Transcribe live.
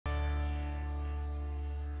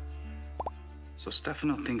So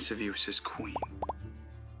Stefano thinks of you as his queen.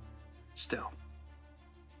 Still,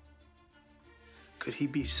 could he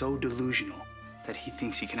be so delusional that he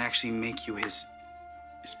thinks he can actually make you his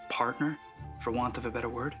partner, for want of a better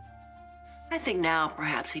word? I think now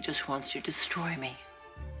perhaps he just wants to destroy me.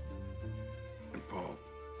 And Paul,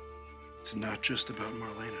 it's not just about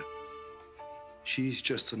Marlena. She's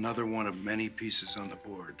just another one of many pieces on the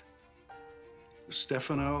board.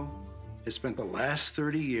 Stefano has spent the last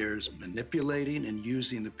 30 years manipulating and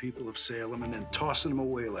using the people of Salem and then tossing them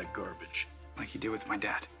away like garbage. Like he did with my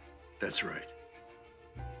dad. That's right.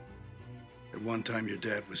 At one time, your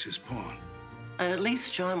dad was his pawn. And at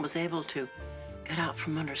least John was able to get out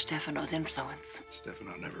from under Stefano's influence.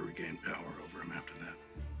 Stefano never regained power over him after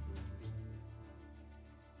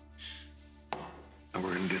that. And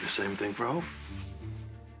we're gonna do the same thing for Hope.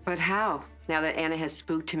 But how, now that Anna has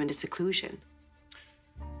spooked him into seclusion?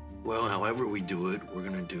 Well, however we do it, we're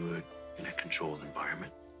gonna do it in a controlled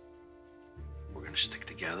environment. We're gonna stick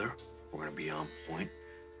together, we're gonna be on point,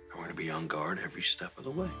 and we're gonna be on guard every step of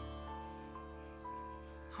the way.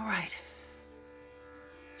 All right.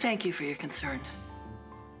 Thank you for your concern.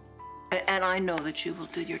 And I know that you will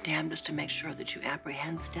do your damnedest to make sure that you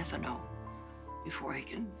apprehend Stefano before he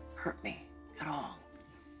can hurt me at all.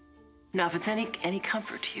 Now, if it's any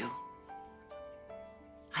comfort to you,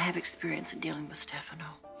 I have experience in dealing with Stefano.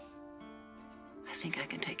 I think I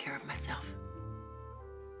can take care of myself.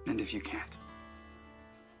 And if you can't,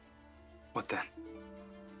 what then?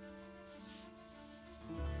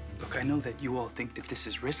 Look, I know that you all think that this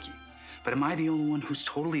is risky, but am I the only one who's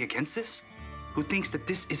totally against this? Who thinks that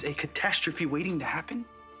this is a catastrophe waiting to happen?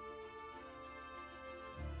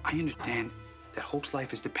 I understand that Hope's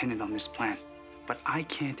life is dependent on this plan, but I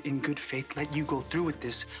can't, in good faith, let you go through with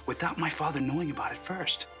this without my father knowing about it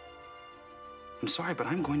first. I'm sorry, but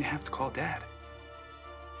I'm going to have to call Dad.